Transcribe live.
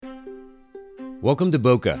Welcome to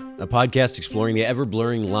Bokeh, a podcast exploring the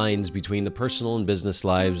ever-blurring lines between the personal and business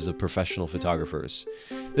lives of professional photographers.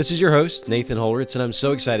 This is your host, Nathan Holritz, and I'm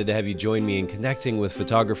so excited to have you join me in connecting with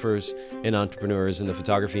photographers and entrepreneurs in the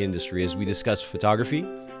photography industry as we discuss photography,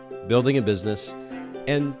 building a business,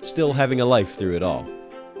 and still having a life through it all.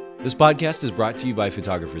 This podcast is brought to you by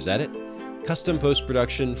Photographer's Edit, custom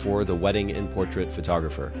post-production for the wedding and portrait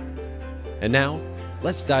photographer. And now,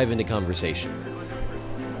 let's dive into conversation.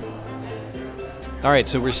 All right,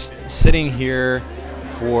 so we're sitting here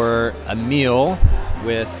for a meal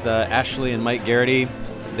with Ashley and Mike Gerrity.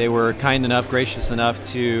 They were kind enough, gracious enough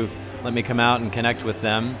to let me come out and connect with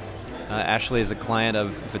them. Ashley is a client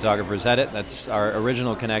of Photographer's Edit. That's our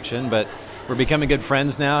original connection, but we're becoming good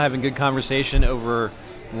friends now, having good conversation over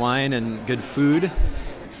wine and good food.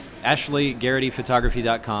 Ashley,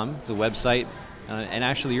 GerrityPhotography.com. It's a website. And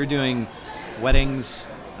Ashley, you're doing weddings,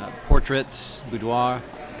 portraits, boudoir,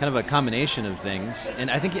 kind of a combination of things. And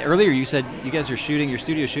I think earlier you said you guys are your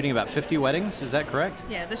studio is shooting about 50 weddings. Is that correct?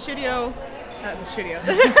 Yeah, the studio.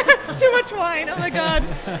 Too much wine, oh my God.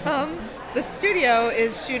 The studio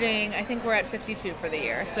is shooting, I think we're at 52 for the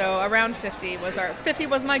year. So around 50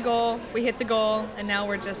 was my goal. We hit the goal, and now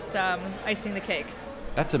we're just icing the cake.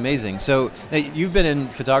 That's amazing. So now you've been in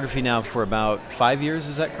photography now for about 5 years,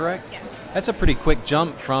 is that correct? Yes. That's a pretty quick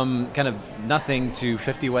jump from kind of nothing to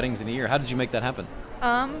 50 weddings in a year. How did you make that happen?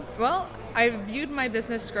 Well, I viewed my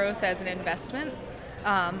business growth as an investment.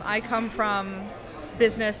 I come from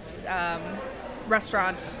business,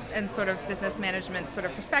 restaurant, and sort of business management sort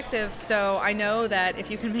of perspective. So I know that if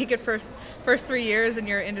you can make it first 3 years in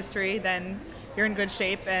your industry, then you're in good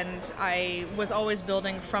shape. And I was always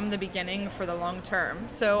building from the beginning for the long term.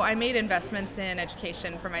 So I made investments in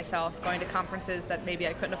education for myself, going to conferences that maybe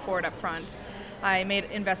I couldn't afford up front. I made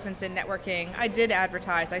investments in networking. I did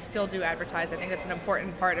advertise. I still do advertise. I think that's an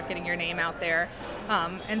important part of getting your name out there.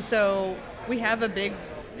 And so we have a big,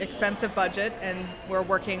 expensive budget, and we're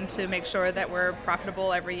working to make sure that we're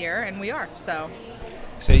profitable every year, and we are. So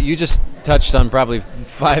you just touched on probably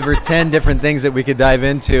 5 or 10 different things that we could dive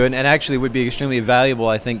into, and actually would be extremely valuable,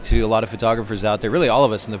 I think, to a lot of photographers out there, really all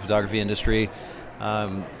of us in the photography industry,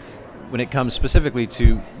 when it comes specifically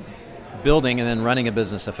to building and then running a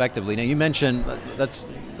business effectively. Now, you mentioned, let's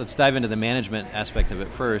dive into the management aspect of it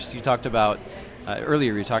first. You talked about,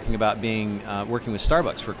 earlier you were talking about working with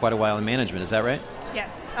Starbucks for quite a while in management, is that right?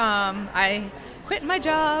 Yes. I quit my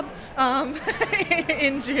job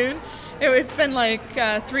in June. It's been like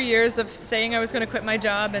 3 years of saying I was going to quit my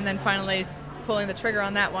job and then finally pulling the trigger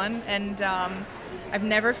on that one. And I've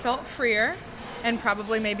never felt freer, and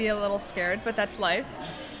probably maybe a little scared, but that's life.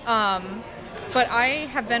 But I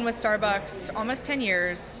have been with Starbucks almost 10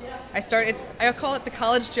 years. I call it the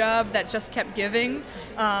college job that just kept giving,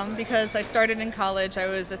 because I started in college. I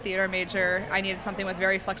was a theater major. I needed something with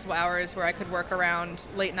very flexible hours where I could work around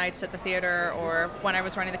late nights at the theater, or when I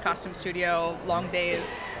was running the costume studio, long days.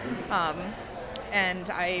 And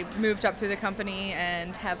I moved up through the company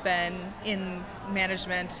and have been in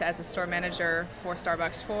management as a store manager for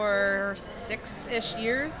Starbucks for 6-ish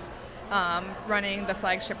years. Running the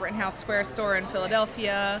flagship Rittenhouse Square store in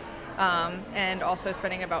Philadelphia, and also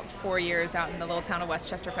spending about 4 years out in the little town of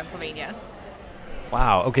Westchester, Pennsylvania.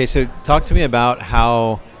 Wow. Okay, so talk to me about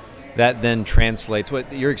how that then translates.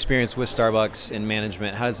 What your experience with Starbucks in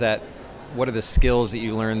management, what are the skills that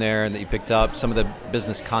you learned there and that you picked up, some of the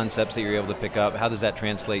business concepts that you're able to pick up, how does that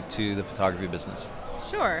translate to the photography business?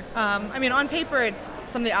 Sure. On paper, it's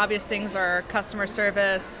some of the obvious things are customer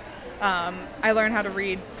service. I learned how to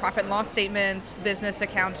read profit and loss statements, business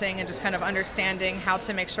accounting, and just kind of understanding how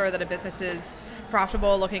to make sure that a business is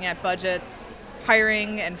profitable, looking at budgets,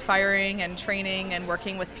 hiring and firing and training and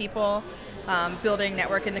working with people, building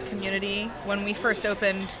network in the community. When we first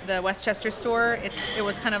opened the Westchester store, it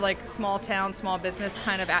was kind of like small town, small business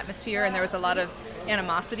kind of atmosphere, and there was a lot of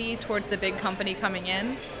animosity towards the big company coming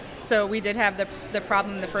in. So we did have the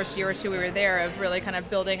problem the first year or two we were there of really kind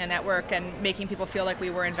of building a network and making people feel like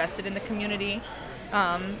we were invested in the community.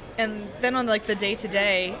 And then on like the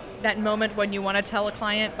day-to-day, that moment when you want to tell a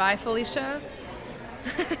client, bye, Felicia,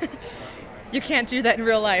 you can't do that in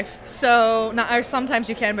real life. So sometimes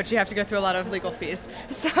you can, but you have to go through a lot of legal fees.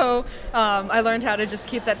 So I learned how to just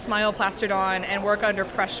keep that smile plastered on and work under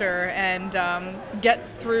pressure and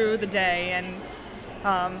get through the day. And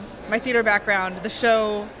my theater background, the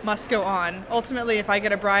show must go on. Ultimately, if I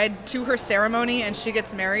get a bride to her ceremony and she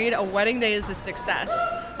gets married, a wedding day is a success.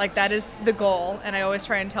 Like, that is the goal. And I always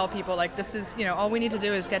try and tell people, like, this is, all we need to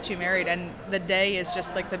do is get you married. And the day is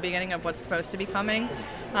just like the beginning of what's supposed to be coming.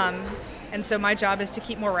 And so my job is to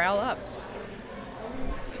keep morale up.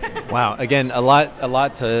 Wow. Again, a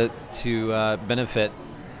lot to benefit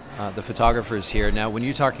the photographers here. Now, when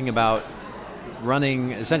you're talking about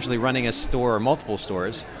essentially running a store or multiple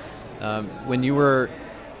stores,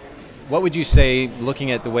 what would you say,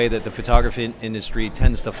 looking at the way that the photography industry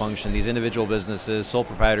tends to function, these individual businesses, sole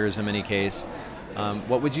proprietors in many cases,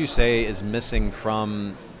 what would you say is missing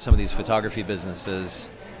from some of these photography businesses?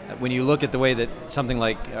 When you look at the way that something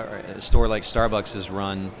like a store like Starbucks is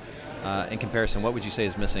run, in comparison, what would you say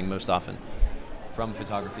is missing most often from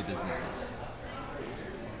photography businesses?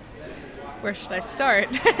 Where should I start?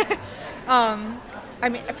 I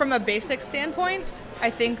mean, from a basic standpoint, I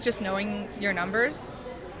think just knowing your numbers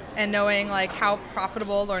and knowing like how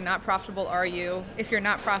profitable or not profitable are you. If you're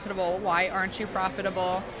not profitable, why aren't you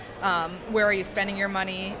profitable? Where are you spending your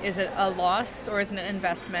money? Is it a loss or is it an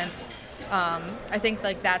investment? I think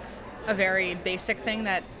like that's a very basic thing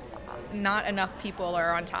that not enough people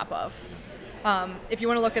are on top of. If you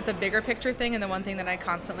want to look at the bigger picture thing, and the one thing that I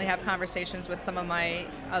constantly have conversations with some of my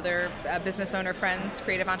other business owner friends,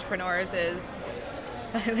 creative entrepreneurs, is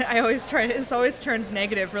this always turns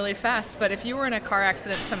negative really fast, but if you were in a car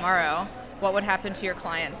accident tomorrow, what would happen to your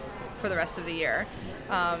clients for the rest of the year?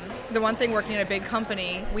 The one thing working in a big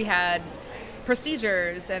company, we had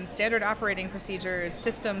procedures and standard operating procedures,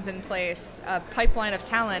 systems in place, a pipeline of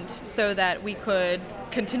talent so that we could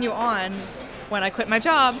continue on when I quit my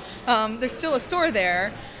job. There's still a store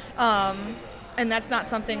there, and that's not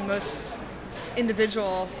something most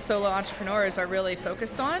individual solo entrepreneurs are really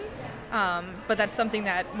focused on. But that's something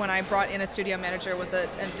that when I brought in a studio manager was a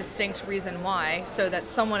distinct reason why, so that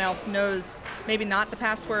someone else knows maybe not the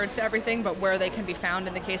passwords to everything, but where they can be found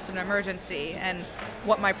in the case of an emergency, and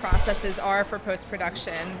what my processes are for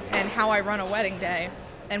post-production, and how I run a wedding day,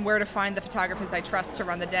 and where to find the photographers I trust to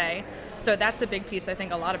run the day. So that's a big piece. I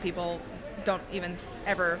think a lot of people don't even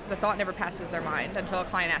the thought never passes their mind until a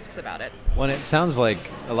client asks about it. Well, it sounds like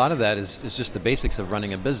a lot of that is just the basics of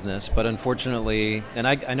running a business, but unfortunately, and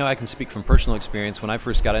I know I can speak from personal experience, when I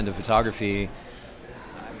first got into photography,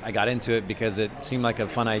 I got into it because it seemed like a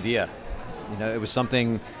fun idea. It was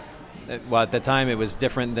something well, at the time it was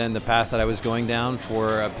different than the path that I was going down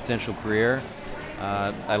for a potential career.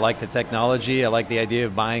 I liked the technology, I liked the idea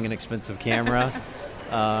of buying an expensive camera,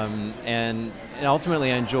 and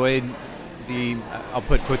ultimately I enjoyed I'll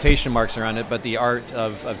put quotation marks around it, but the art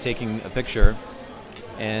of taking a picture,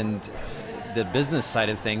 and the business side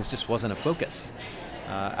of things just wasn't a focus.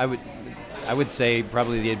 I would say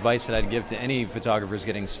probably the advice that I'd give to any photographers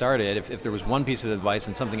getting started, if there was one piece of advice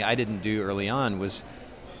and something I didn't do early on, was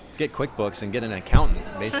get QuickBooks and get an accountant,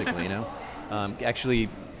 basically, actually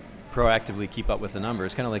proactively keep up with the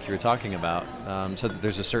numbers, kind of like you were talking about, so that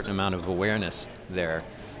there's a certain amount of awareness there.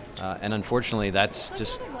 And unfortunately, that's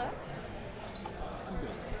just...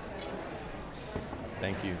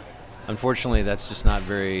 Thank you. Unfortunately, that's just not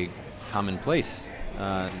very commonplace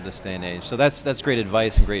this day and age. So that's great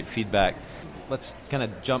advice and great feedback. Let's kind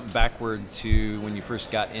of jump backward to when you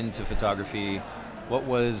first got into photography. What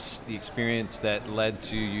was the experience that led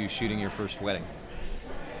to you shooting your first wedding?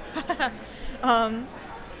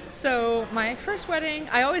 So my first wedding,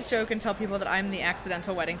 I always joke and tell people that I'm the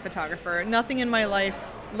accidental wedding photographer. Nothing in my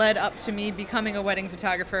life led up to me becoming a wedding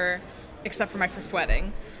photographer except for my first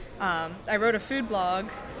wedding. I wrote a food blog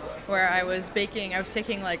where I was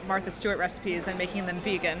taking like Martha Stewart recipes and making them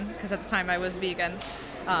vegan, because at the time I was vegan.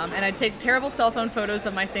 And I'd take terrible cell phone photos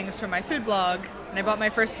of my things for my food blog. And I bought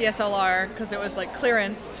my first DSLR because it was like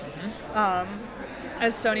clearanced,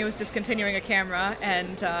 as Sony was discontinuing a camera,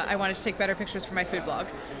 and I wanted to take better pictures for my food blog.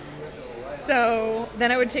 So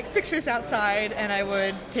then I would take pictures outside, and I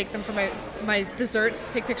would take them for my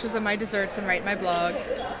desserts, take pictures of my desserts and write my blog.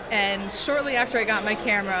 And shortly after I got my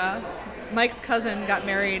camera, Mike's cousin got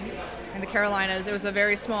married in the Carolinas. It was a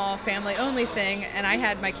very small family-only thing, and I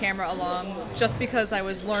had my camera along just because I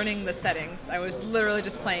was learning the settings. I was literally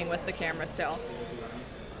just playing with the camera still.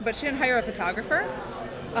 But she didn't hire a photographer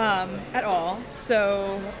at all,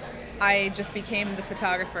 so I just became the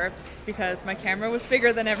photographer because my camera was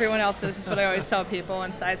bigger than everyone else's. Is what I always tell people,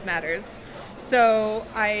 and size matters. So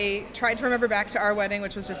I tried to remember back to our wedding,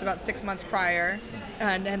 which was just about 6 months prior,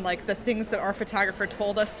 and like the things that our photographer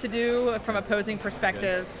told us to do from a posing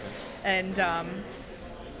perspective. And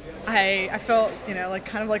I felt, like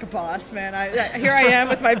kind of like a boss, man. Here I am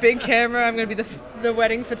with my big camera. I'm going to be the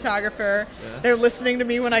wedding photographer. Yeah. They're listening to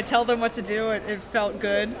me when I tell them what to do. It felt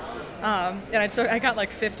good. And I got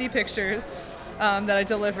like 50 pictures that I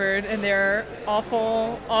delivered, and they're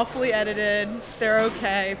awfully edited. They're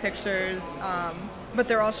okay pictures, but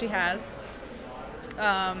they're all she has.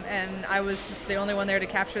 and I was the only one there to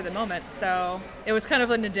capture the moment. So it was kind of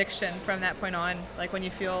an addiction from that point on. Like when you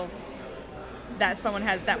feel that someone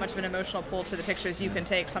has that much of an emotional pull to the pictures you can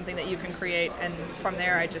take, something that you can create, and from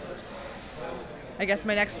there I guess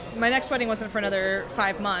my next wedding wasn't for another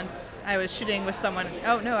 5 months. I was shooting with someone.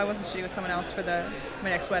 Oh no, I wasn't shooting with someone else for my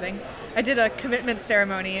next wedding. I did a commitment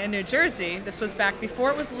ceremony in New Jersey. This was back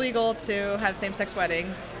before it was legal to have same-sex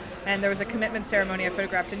weddings, and there was a commitment ceremony I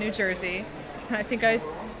photographed in New Jersey. I think I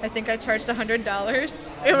charged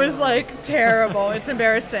 $100. It was like terrible. It's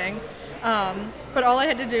embarrassing. But all I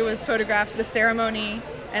had to do was photograph the ceremony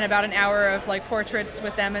and about an hour of like portraits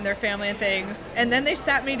with them and their family and things. And then they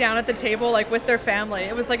sat me down at the table like with their family.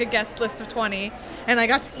 It was like a guest list of 20, and I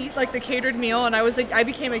got to eat like the catered meal, and I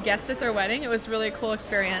became a guest at their wedding. It was really a cool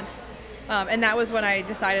experience. And that was when I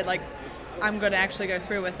decided like I'm going to actually go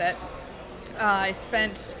through with it.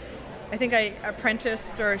 I think I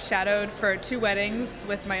apprenticed or shadowed for 2 weddings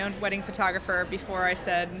with my own wedding photographer before I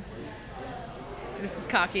said, this is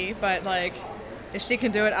cocky, but like if she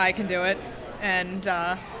can do it, I can do it. And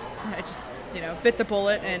I just, bit the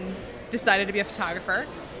bullet and decided to be a photographer.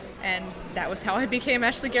 And that was how I became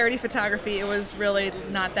Ashley Gerrity Photography. It was really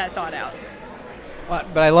not that thought out. Well,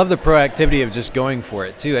 but I love the proactivity of just going for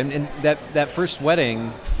it too. And that first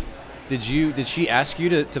wedding, did she ask you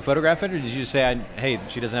to photograph it, or did you just say, hey,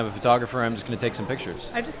 she doesn't have a photographer, I'm just going to take some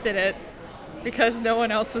pictures? I just did it because no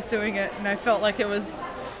one else was doing it, and I felt like it was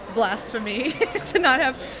blasphemy to not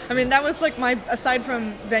have. I mean, that was like aside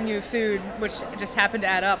from venue food, which just happened to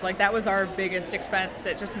add up, like that was our biggest expense.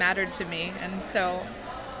 It just mattered to me, and so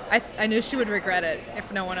I knew she would regret it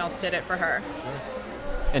if no one else did it for her.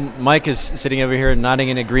 And Mike is sitting over here nodding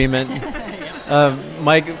in agreement.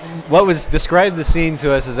 Mike, describe the scene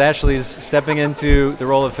to us as Ashley's stepping into the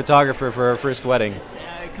role of photographer for her first wedding.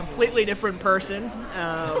 Completely different person.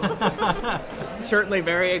 Certainly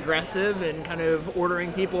very aggressive and kind of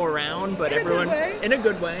ordering people around, but everyone in a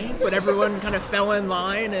good way. But everyone kind of fell in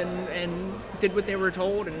line and did what they were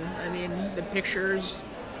told. And I mean, the pictures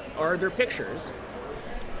are their pictures.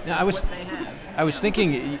 Now, I was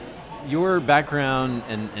thinking, your background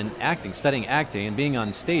in acting, studying acting and being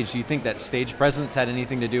on stage, do you think that stage presence had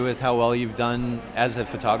anything to do with how well you've done as a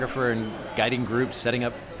photographer and guiding groups, setting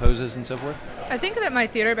up poses and so forth? I think that my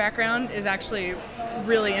theater background is actually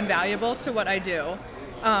really invaluable to what I do.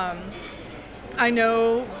 I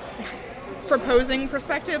know from posing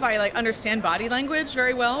perspective, I understand body language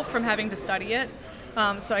very well from having to study it.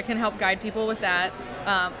 So I can help guide people with that.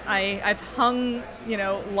 I've hung,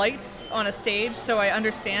 lights on a stage, so I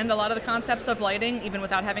understand a lot of the concepts of lighting, even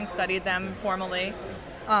without having studied them formally.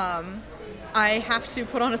 I have to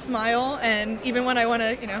put on a smile, and even when I want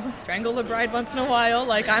to, strangle the bride once in a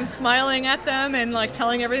while, I'm smiling at them and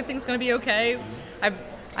telling everything's going to be okay.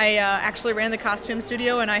 I actually ran the costume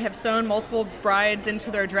studio, and I have sewn multiple brides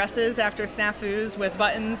into their dresses after snafus with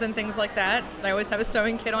buttons and things like that. I always have a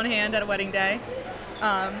sewing kit on hand at a wedding day.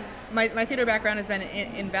 My theater background has been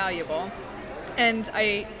invaluable, and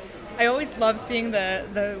I always love seeing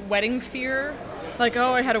the wedding fear,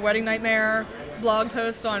 I had a wedding nightmare blog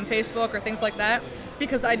post on Facebook or things like that,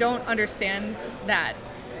 because I don't understand that.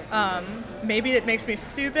 Maybe it makes me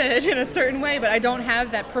stupid in a certain way, but I don't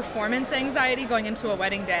have that performance anxiety going into a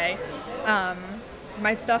wedding day.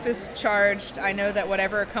 My stuff is charged. I know that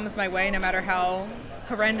whatever comes my way, no matter how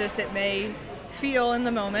horrendous it may feel in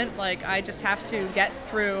the moment, I just have to get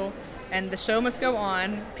through, and the show must go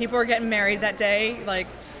on. People are getting married that day,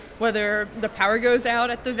 whether the power goes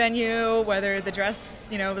out at the venue, whether the dress,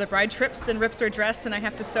 the bride trips and rips her dress and I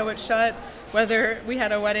have to sew it shut, whether we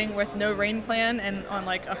had a wedding with no rain plan and on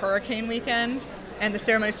a hurricane weekend and the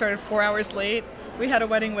ceremony started 4 hours late. We had a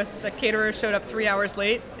wedding with the caterer showed up 3 hours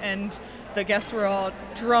late, and the guests were all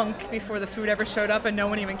drunk before the food ever showed up, and no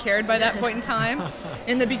one even cared by that point in time.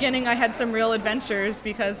 In the beginning, I had some real adventures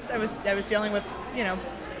because I was dealing with,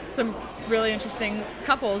 some really interesting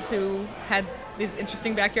couples who had these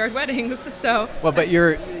interesting backyard weddings. So well, but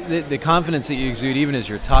the confidence that you exude, even as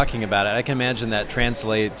you're talking about it, I can imagine that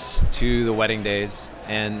translates to the wedding days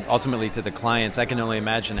and ultimately to the clients. I can only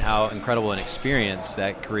imagine how incredible an experience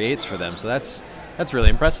that creates for them. So that's really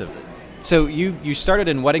impressive. So you started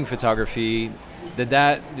in wedding photography.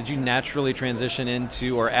 Did you naturally transition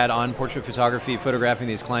into or add on portrait photography, photographing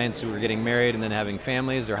these clients who were getting married and then having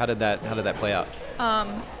families, or how did that play out?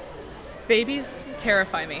 Babies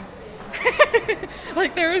terrify me.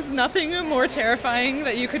 There is nothing more terrifying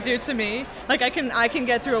that you could do to me. I can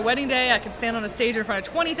get through a wedding day. I can stand on a stage in front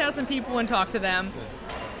of 20,000 people and talk to them.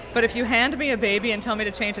 But if you hand me a baby and tell me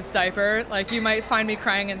to change its diaper, you might find me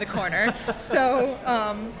crying in the corner. So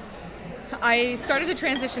I started to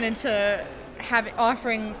transition into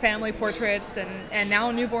offering family portraits and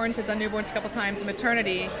now newborns. I've done newborns a couple times,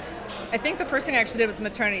 maternity. I think the first thing I actually did was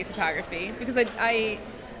maternity photography, because I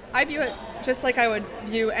view it just like I would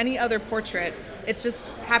view any other portrait. It just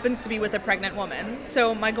happens to be with a pregnant woman.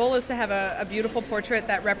 So my goal is to have a beautiful portrait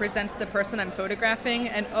that represents the person I'm photographing,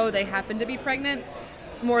 and they happen to be pregnant,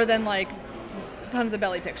 more than like tons of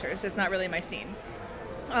belly pictures. It's not really my scene.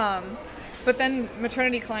 But then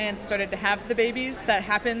maternity clients started to have the babies. That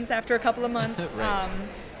happens after a couple of months. Right.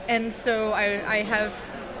 And so I have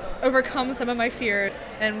overcome some of my fear,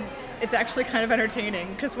 and it's actually kind of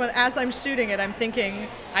entertaining, because as I'm shooting it, I'm thinking,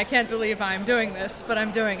 I can't believe I'm doing this, but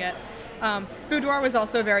I'm doing it. Boudoir was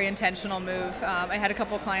also a very intentional move. I had a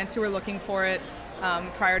couple of clients who were looking for it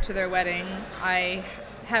prior to their wedding. I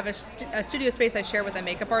have a studio space I share with a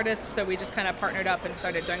makeup artist, so we just kind of partnered up and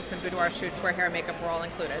started doing some boudoir shoots where hair and makeup were all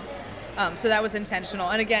included. So that was intentional.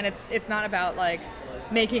 And again, it's not about like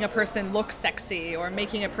making a person look sexy or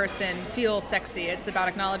making a person feel sexy. It's about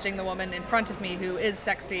acknowledging the woman in front of me who is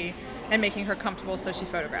sexy and making her comfortable so she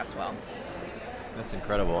photographs well. That's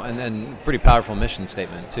incredible. And then pretty powerful mission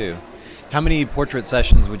statement too. How many portrait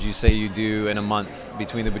sessions would you say you do in a month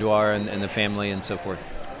between the boudoir and the family and so forth?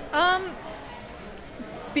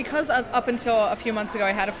 Because up until a few months ago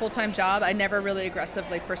I had a full-time job, I never really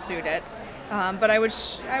aggressively pursued it. But I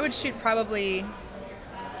would shoot probably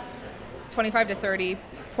 25 to 30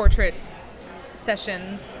 portrait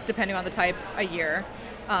sessions, depending on the type, a year.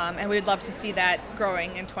 And we'd love to see that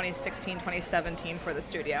growing in 2016, 2017 for the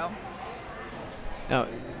studio. Now,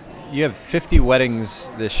 you have 50 weddings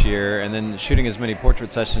this year, and then shooting as many portrait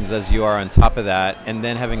sessions as you are on top of that, and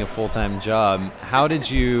then having a full-time job. How did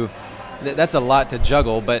you... That's a lot to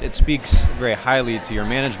juggle, but it speaks very highly to your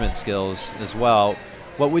management skills as well.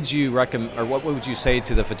 What would you recommend, or what would you say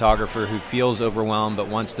to the photographer who feels overwhelmed but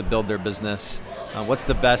wants to build their business? What's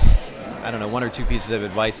the best, one or two pieces of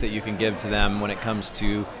advice that you can give to them when it comes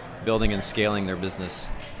to building and scaling their business?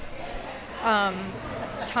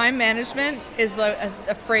 Time management is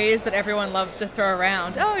a phrase that everyone loves to throw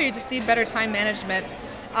around. Oh, you just need better time management.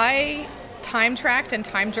 I time tracked and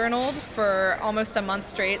time journaled for almost a month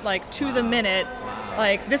straight, like to the minute.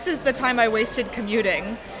 Like, this is the time I wasted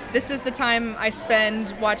commuting. This is the time I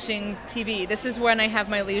spend watching TV. This is when I have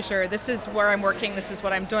my leisure. This is where I'm working. This is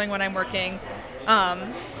what I'm doing when I'm working.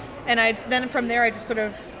 And then from there, I just sort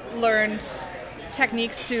of learned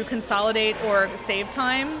techniques to consolidate or save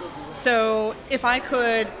time. So if I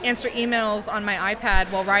could answer emails on my iPad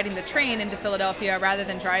while riding the train into Philadelphia rather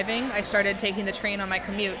than driving, I started taking the train on my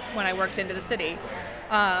commute when I worked into the city.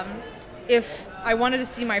 If I wanted to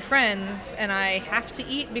see my friends and I have to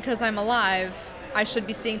eat because I'm alive, I should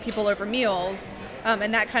be seeing people over meals,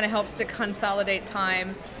 and that kind of helps to consolidate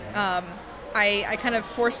time. I kind of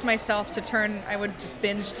forced myself to I would just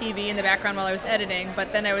binge TV in the background while I was editing,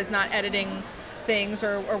 but then I was not editing things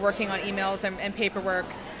or working on emails and paperwork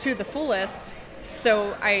to the fullest.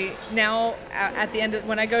 So I now, at the end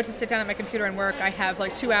when I go to sit down at my computer and work, I have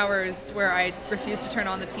like 2 hours where I refuse to turn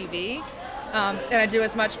on the TV, and I do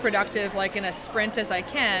as much productive, like in a sprint, as I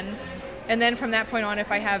can. And then from that point on,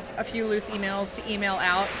 if I have a few loose emails to email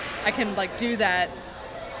out, I can like do that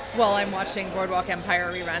while I'm watching Boardwalk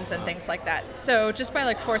Empire reruns and things like that. So just by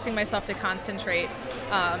like forcing myself to concentrate,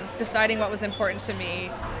 deciding what was important to me,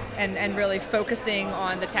 and really focusing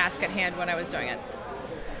on the task at hand when I was doing it.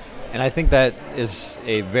 And I think that is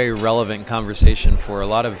a very relevant conversation for a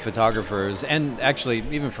lot of photographers, and actually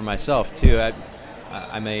even for myself too.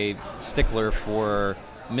 I'm a stickler for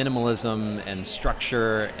minimalism and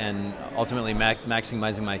structure and ultimately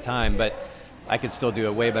maximizing my time, but I could still do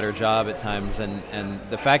a way better job at times. And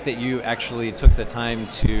the fact that you actually took the time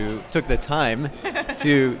to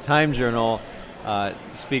time journal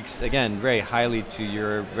speaks again very highly to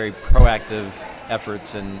your very proactive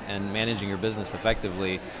efforts and managing your business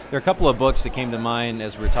effectively. There are a couple of books that came to mind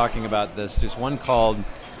as we were talking about this. There's one called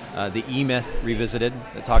The E-Myth Revisited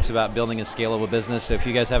that talks about building a scalable business. So if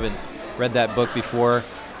you guys haven't read that book before,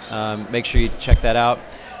 make sure you check that out.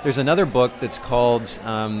 There's another book that's called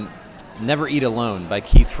Never Eat Alone by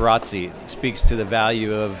Keith Ferrazzi. It speaks to the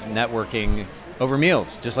value of networking over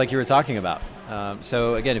meals, just like you were talking about.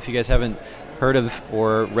 So again, if you guys haven't heard of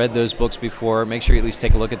or read those books before, make sure you at least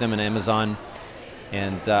take a look at them on Amazon,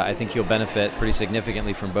 and I think you'll benefit pretty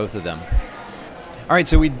significantly from both of them. All right,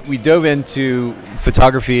 so we dove into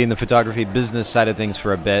photography and the photography business side of things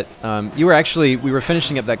for a bit. We were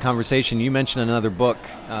finishing up that conversation. You mentioned another book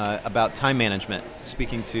about time management,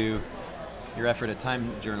 speaking to your effort at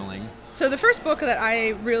time journaling. So the first book that I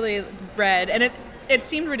really read, and it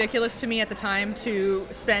seemed ridiculous to me at the time to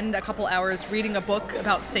spend a couple hours reading a book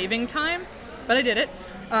about saving time. but I did it,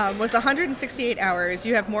 was 168 hours.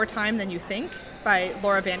 You Have More Time Than You Think by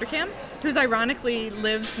Laura Vanderkam, who's ironically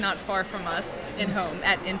lives not far from us in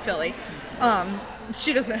Philly.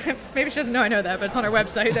 She doesn't, maybe she doesn't know I know that, but it's on our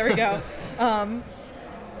website. There we go.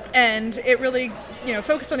 And it really,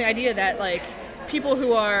 focused on the idea that like people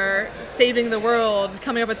who are saving the world,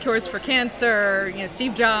 coming up with cures for cancer,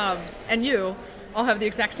 Steve Jobs and you all have the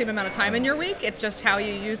exact same amount of time in your week. It's just how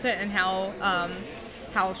you use it and how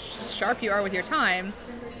sharp you are with your time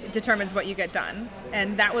determines what you get done.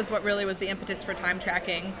 And that was what really was the impetus for time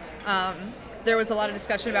tracking. There was a lot of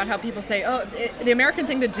discussion about how people say, the American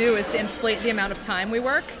thing to do is to inflate the amount of time we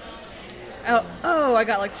work. I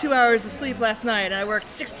got like 2 hours of sleep last night and I worked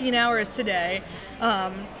 16 hours today.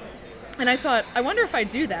 And I thought, I wonder if I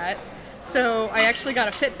do that. So I actually got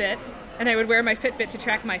a Fitbit, and I would wear my Fitbit to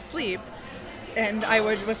track my sleep, and I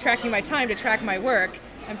was tracking my time to track my work.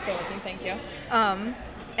 I'm still working, thank you.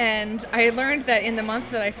 And I learned that in the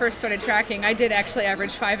month that I first started tracking, I did actually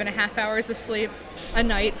average 5.5 hours of sleep a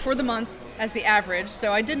night for the month as the average,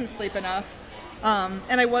 so I didn't sleep enough.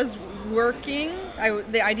 And I was working.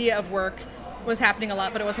 The idea of work was happening a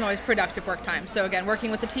lot, but it wasn't always productive work time. So again,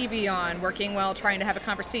 working with the TV on, working while trying to have a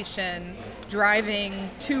conversation,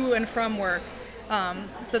 driving to and from work.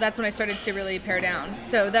 So that's when I started to really pare down.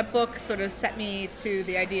 So that book sort of set me to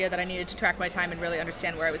the idea that I needed to track my time and really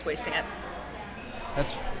understand where I was wasting it.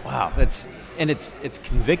 Wow. It's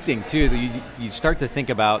convicting too. That you start to think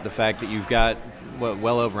about the fact that you've got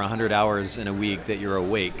well over 100 hours in a week that you're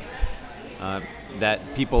awake.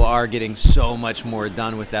 That people are getting so much more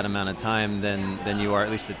done with that amount of time than you are,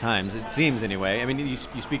 at least at times. It seems anyway. I mean, you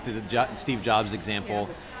speak to the Steve Jobs example.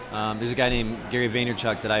 There's a guy named Gary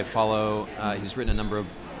Vaynerchuk that I follow. He's written a number of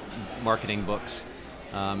marketing books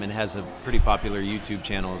and has a pretty popular YouTube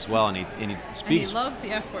channel as well. And he speaks. And he loves the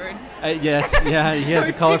F word. Yes, yeah, he has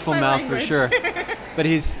a colorful mouth for sure. But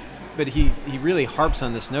he really harps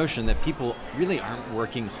on this notion that people really aren't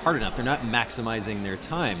working hard enough. They're not maximizing their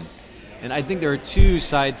time. And I think there are two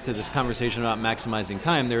sides to this conversation about maximizing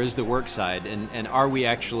time. There is the work side, and are we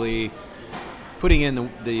actually putting in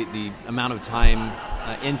the amount of time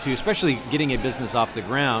into, especially getting a business off the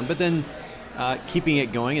ground, but then keeping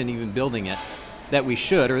it going and even building it, that we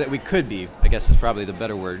should, or that we could be, I guess is probably the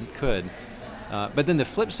better word, could. But then the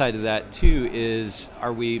flip side of that, too, is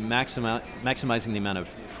are we maximizing the amount of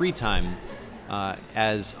free time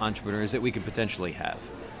as entrepreneurs that we could potentially have?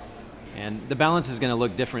 And the balance is going to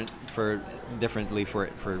look differently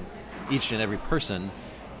for each and every person.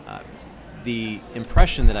 The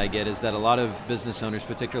impression that I get is that a lot of business owners,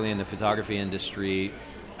 particularly in the photography industry,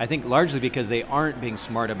 I think largely because they aren't being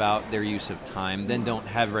smart about their use of time, then don't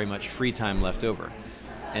have very much free time left over.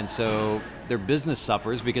 And so their business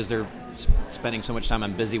suffers because they're spending so much time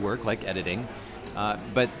on busy work like editing,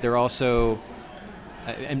 but they're also,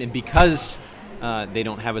 and because they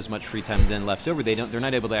don't have as much free time then left over, they're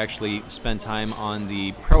not able to actually spend time on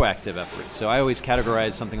the proactive efforts. So I always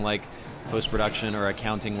categorize something like post-production or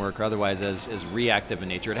accounting work or otherwise as reactive in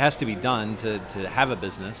nature. It has to be done to have a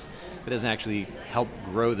business. It doesn't actually help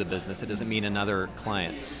grow the business. It doesn't mean another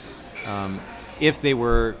client. If they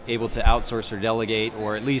were able to outsource or delegate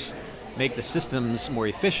or at least make the systems more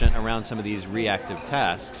efficient around some of these reactive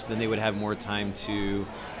tasks, then they would have more time to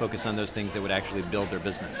focus on those things that would actually build their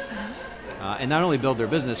business. And not only build their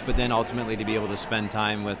business, but then ultimately to be able to spend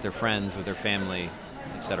time with their friends, with their family,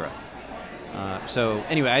 etc. So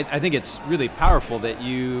anyway, I think it's really powerful that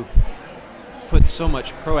you put so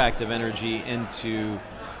much proactive energy into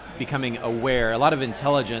becoming aware. A lot of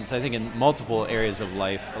intelligence, I think in multiple areas of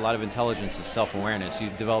life, a lot of intelligence is self-awareness. You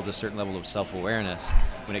developed a certain level of self-awareness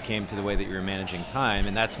when it came to the way that you were managing time,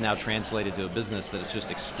 and that's now translated to a business that has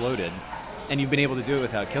just exploded. And you've been able to do it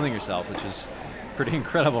without killing yourself, which is pretty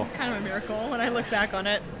incredible. Kind of a miracle when I look back on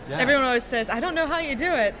it. Yeah. Everyone always says, I don't know how you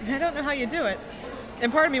do it. I don't know how you do it.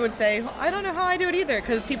 And part of me would say, I don't know how I do it either,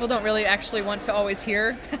 because people don't really actually want to always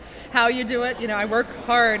hear how you do it. I work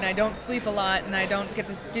hard and I don't sleep a lot and I don't get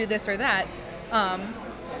to do this or that.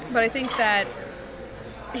 But I think that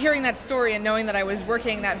hearing that story and knowing that I was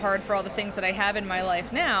working that hard for all the things that I have in my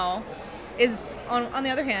life now is, on the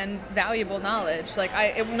other hand, valuable knowledge. Like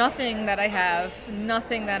nothing that I have,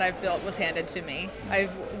 nothing that I've built was handed to me.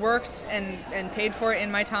 I've worked and paid for it in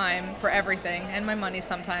my time for everything, and my money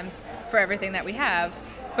sometimes for everything that we have.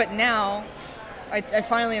 But now, I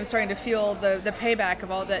finally am starting to feel the payback of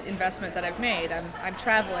all that investment that I've made. I'm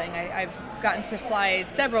traveling. I've gotten to fly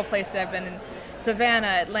several places. I've been in Savannah,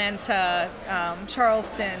 Atlanta,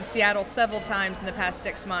 Charleston, Seattle several times in the past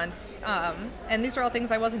 6 months. And these are all things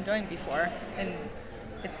I wasn't doing before. And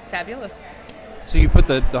it's fabulous. So you put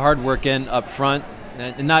the hard work in up front,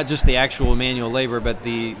 and not just the actual manual labor, but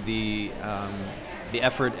the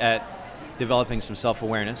effort at developing some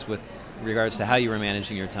self-awareness with regards to how you were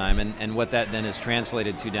managing your time, and what that then is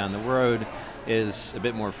translated to down the road is a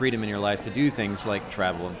bit more freedom in your life to do things like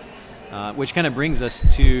travel, which kind of brings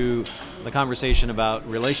us to the conversation about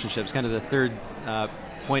relationships, kind of the third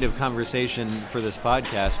point of conversation for this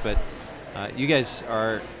podcast. But you guys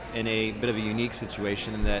are in a bit of a unique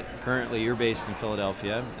situation in that currently you're based in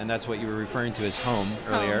Philadelphia, and that's what you were referring to as home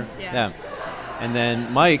earlier. Yeah. And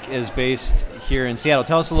then Mike is based here in Seattle.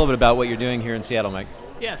 Tell us a little bit about what you're doing here in Seattle, Mike.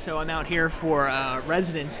 Yeah, so I'm out here for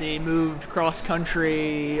residency, moved cross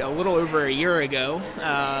country a little over a year ago,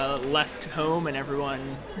 left home and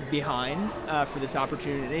everyone behind for this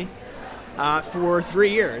opportunity for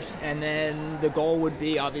 3 years. And then the goal would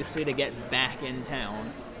be obviously to get back in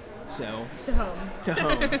town. So To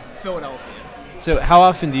home, Philadelphia. So how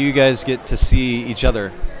often do you guys get to see each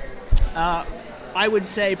other? I would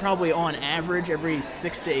say probably on average every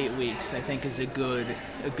 6 to 8 weeks, I think is a good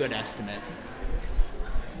estimate.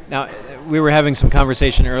 Now, we were having some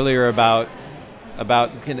conversation earlier about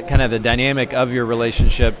kind of the dynamic of your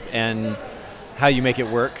relationship and how you make it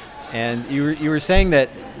work. And you were saying that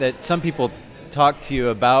some people talk to you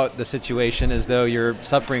about the situation as though you're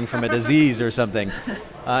suffering from a disease or something.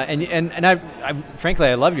 And I frankly,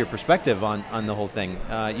 I love your perspective on the whole thing.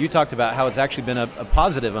 You talked about how it's actually been a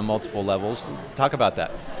positive on multiple levels. Talk about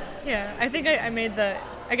that. Yeah, I think I made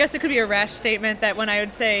I guess it could be a rash statement that when I would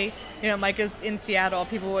say, Mike is in Seattle,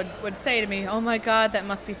 people would say to me, oh my God, that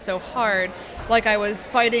must be so hard. Like I was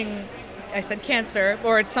fighting, I said cancer,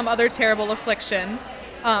 or some other terrible affliction.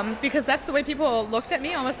 Because that's the way people looked at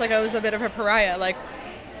me, almost like I was a bit of a pariah. Like,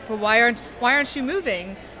 well, why aren't you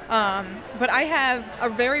moving? But I have a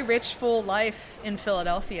very rich, full life in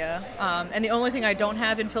Philadelphia. And the only thing I don't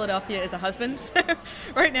have in Philadelphia is a husband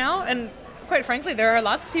right now. And quite frankly, there are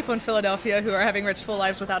lots of people in Philadelphia who are having rich, full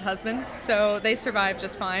lives without husbands, so they survive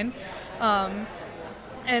just fine.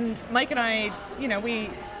 And Mike and I, we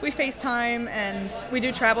FaceTime and we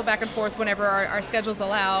do travel back and forth whenever our schedules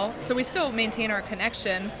allow, so we still maintain our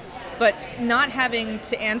connection. But not having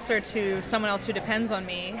to answer to someone else who depends on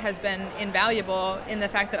me has been invaluable in the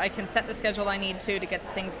fact that I can set the schedule I need to get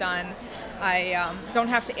things done. I don't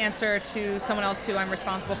have to answer to someone else who I'm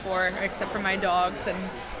responsible for, except for my dogs, and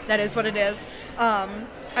that is what it is.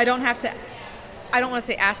 I don't have to, I don't want to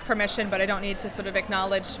say ask permission, but I don't need to sort of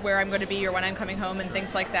acknowledge where I'm going to be or when I'm coming home and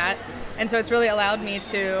things like that. And so it's really allowed me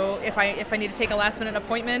to, if I need to take a last minute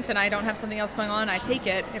appointment and I don't have something else going on, I take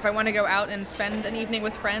it. If I want to go out and spend an evening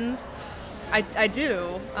with friends, I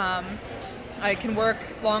do. I can work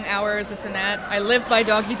long hours, this and that. I live by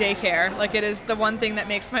doggy daycare. Like, it is the one thing that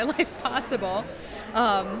makes my life possible.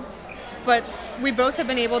 But we both have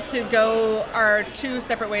been able to go our two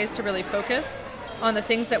separate ways to really focus on the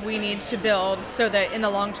things that we need to build so that in the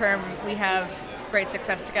long term we have great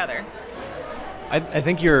success together. I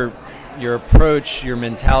think your approach, your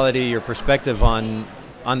mentality, your perspective on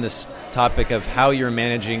this topic of how you're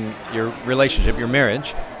managing your relationship, your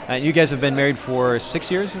marriage. You guys have been married for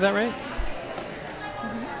 6 years, is that right?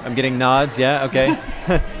 Mm-hmm. I'm getting nods, yeah, okay.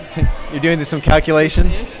 You're doing some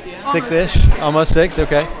calculations? Six-ish, almost six,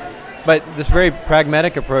 okay. But this very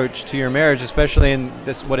pragmatic approach to your marriage, especially in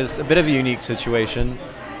this what is a bit of a unique situation,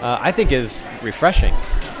 I think is refreshing.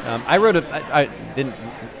 I read a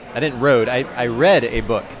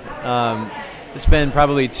book. It's been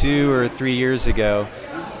probably 2 or 3 years ago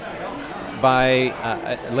by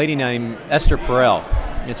a lady named Esther Perel.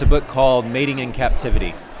 It's a book called Mating in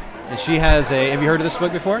Captivity. And she has have you heard of this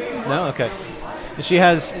book before? No? Okay. And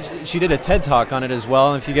she did a TED Talk on it as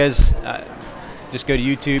well. And if you guys just go to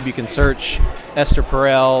YouTube, you can search Esther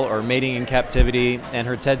Perel or Mating in Captivity, and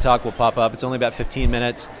her TED Talk will pop up. It's only about 15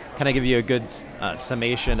 minutes, kind of give you a good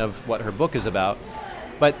summation of what her book is about.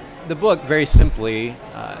 But the book, very simply,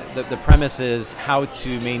 the premise is how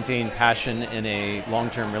to maintain passion in a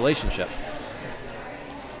long-term relationship.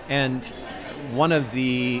 And one of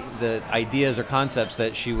the ideas or concepts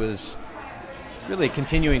that she was really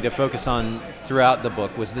continuing to focus on throughout the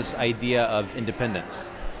book was this idea of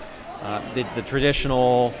independence. The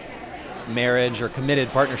traditional marriage or committed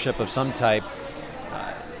partnership of some type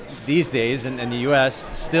these days in the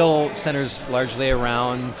U.S. still centers largely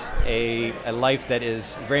around a life that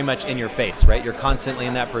is very much in your face, right? You're constantly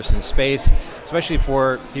in that person's space, especially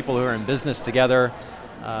for people who are in business together.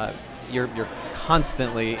 You're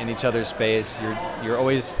constantly in each other's space.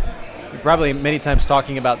 You're probably many times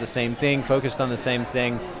talking about the same thing, focused on the same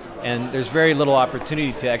thing, and there's very little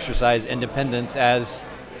opportunity to exercise independence as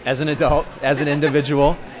an adult, as an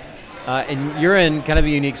individual. And you're in kind of a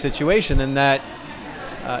unique situation in that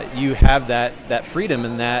you have that freedom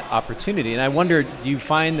and that opportunity. And I wonder, do you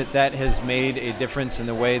find that has made a difference in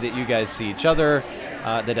the way that you guys see each other,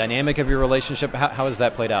 the dynamic of your relationship? How has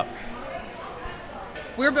that played out?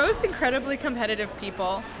 We're both incredibly competitive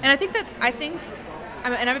people, and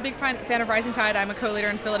I'm a big fan of Rising Tide. I'm a co-leader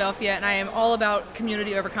in Philadelphia, and I am all about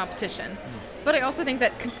community over competition. But I also think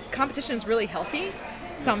that competition is really healthy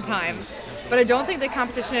sometimes, but I don't think that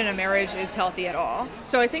competition in a marriage is healthy at all.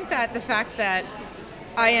 So I think that the fact that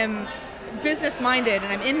I am business-minded and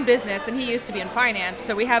I'm in business, and he used to be in finance,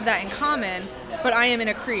 so we have that in common, but I am in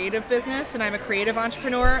a creative business, and I'm a creative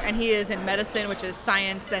entrepreneur, and he is in medicine, which is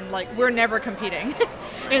science, and like we're never competing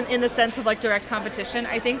in the sense of like direct competition.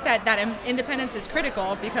 I think that independence is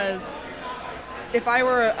critical, because if I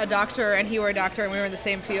were a doctor and he were a doctor and we were in the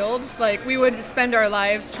same field, like we would spend our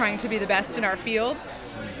lives trying to be the best in our field,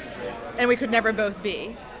 and we could never both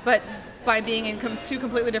be. But by being in two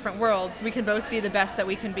completely different worlds, we can both be the best that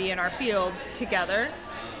we can be in our fields together.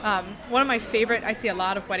 One of my favorite, I see a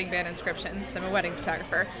lot of wedding band inscriptions. I'm a wedding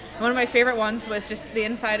photographer. One of my favorite ones was just the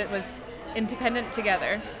inside, it was independent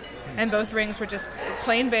together. And both rings were just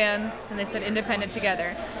plain bands, and they said independent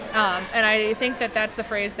together. And I think that that's the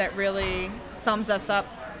phrase that really sums us up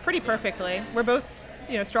pretty perfectly. We're both,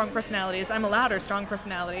 strong personalities. I'm a louder, strong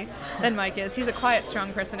personality than Mike is. He's a quiet,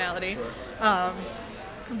 strong personality.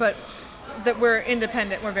 But that we're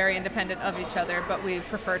independent, we're very independent of each other, but we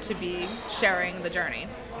prefer to be sharing the journey.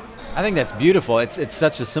 I think that's beautiful. It's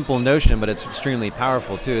such a simple notion, but it's extremely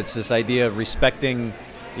powerful too. It's this idea of respecting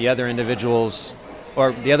the other individual's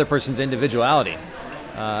or the other person's individuality.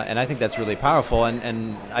 And I think that's really powerful,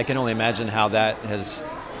 and I can only imagine how that has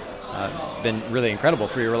been really incredible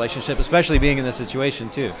for your relationship, especially being in this situation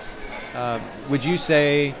too. What would you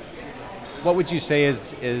say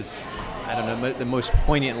is I don't know, the most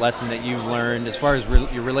poignant lesson that you've learned as far as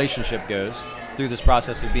your relationship goes through this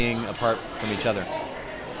process of being apart from each other?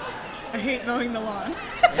 I hate mowing the lawn.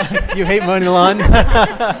 You hate mowing the lawn?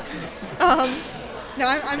 No,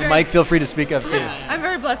 I'm very, Mike, feel free to speak up too. I'm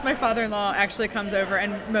very blessed. My father-in-law actually comes over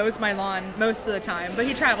and mows my lawn most of the time, but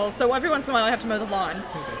he travels, so every once in a while I have to mow the lawn.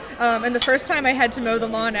 And the first time I had to mow the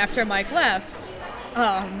lawn after Mike left,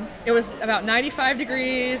 it was about 95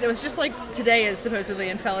 degrees. It was just like today is supposedly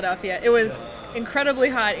in Philadelphia. It was incredibly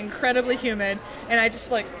hot, incredibly humid, and I just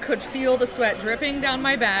could feel the sweat dripping down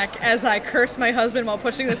my back as I cursed my husband while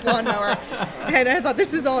pushing this lawnmower. And I thought,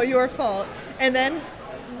 this is all your fault.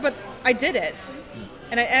 But I did it.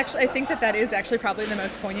 And I think that is actually probably the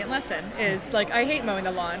most poignant lesson, is I hate mowing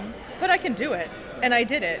the lawn, but I can do it. And I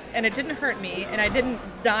did it, and it didn't hurt me, and I didn't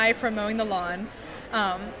die from mowing the lawn.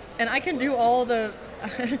 And I can do all the,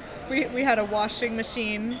 we had a washing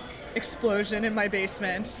machine explosion in my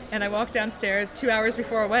basement, and I walked downstairs 2 hours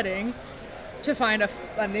before our wedding to find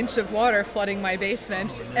an inch of water flooding my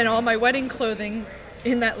basement and all my wedding clothing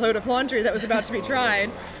in that load of laundry that was about to be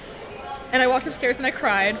dried. And I walked upstairs and I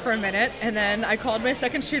cried for a minute, and then I called my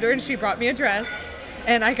second shooter and she brought me a dress,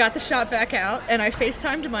 and I got the shop vac out and I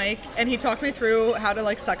FaceTimed Mike and he talked me through how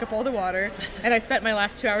to suck up all the water, and I spent my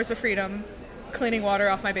last 2 hours of freedom cleaning water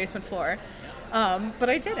off my basement floor. But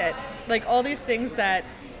I did it. All these things that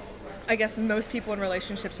I guess most people in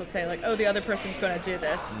relationships will say, oh, the other person's going to do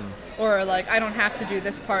this. Or I don't have to do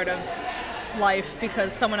this part of life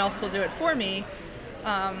because someone else will do it for me.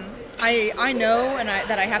 I know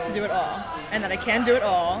that I have to do it all, and that I can do it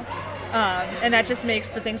all, and that just makes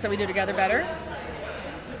the things that we do together better.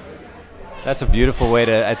 That's a beautiful way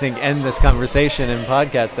to, I think, end this conversation and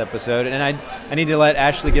podcast episode. And I need to let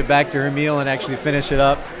Ashley get back to her meal and actually finish it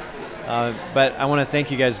up. But I want to thank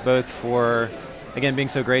you guys both for, again, being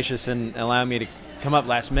so gracious and allowing me to come up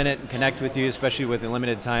last minute and connect with you, especially with the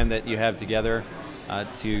limited time that you have together,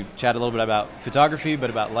 to chat a little bit about photography, but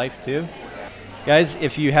about life too. Guys,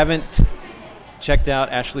 if you haven't checked out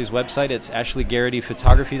Ashley's website, it's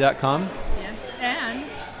ashleygerrityphotography.com. Yes, and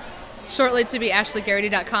shortly to be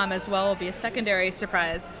ashleygerrity.com as well will be a secondary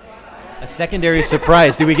surprise. A secondary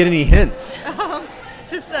surprise? Do we get any hints?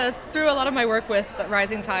 Just through a lot of my work with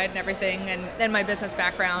Rising Tide and everything, and my business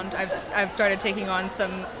background, I've started taking on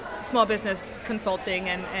some small business consulting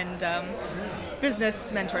and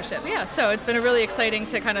business mentorship. Yeah, so it's been really exciting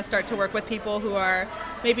to kind of start to work with people who are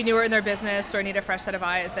maybe newer in their business or need a fresh set of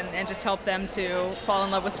eyes, and just help them to fall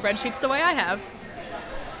in love with spreadsheets the way I have.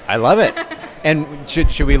 I love it. And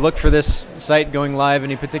should we look for this site going live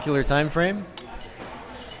any particular time frame?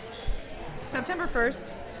 September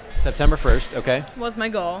 1st. September 1st, okay. Was my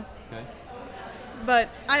goal. Okay. But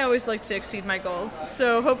I always like to exceed my goals,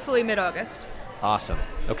 so hopefully mid-August. Awesome.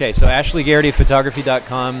 Okay, so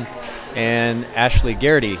ashleygerrityphotography.com and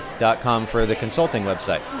ashleygerrity.com for the consulting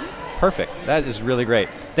website. Perfect. That is really great.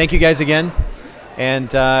 Thank you guys again.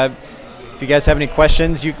 And if you guys have any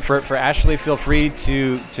questions for Ashley, feel free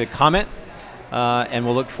to comment. And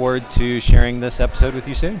we'll look forward to sharing this episode with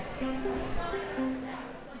you soon.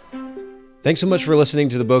 Thanks so much for listening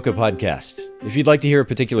to the Bokeh Podcast. If you'd like to hear a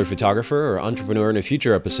particular photographer or entrepreneur in a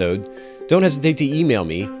future episode, don't hesitate to email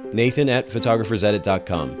me,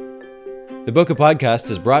 nathan@photographersedit.com. The Bokeh Podcast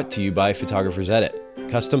is brought to you by Photographers Edit,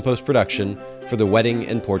 custom post-production for the wedding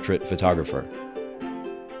and portrait photographer.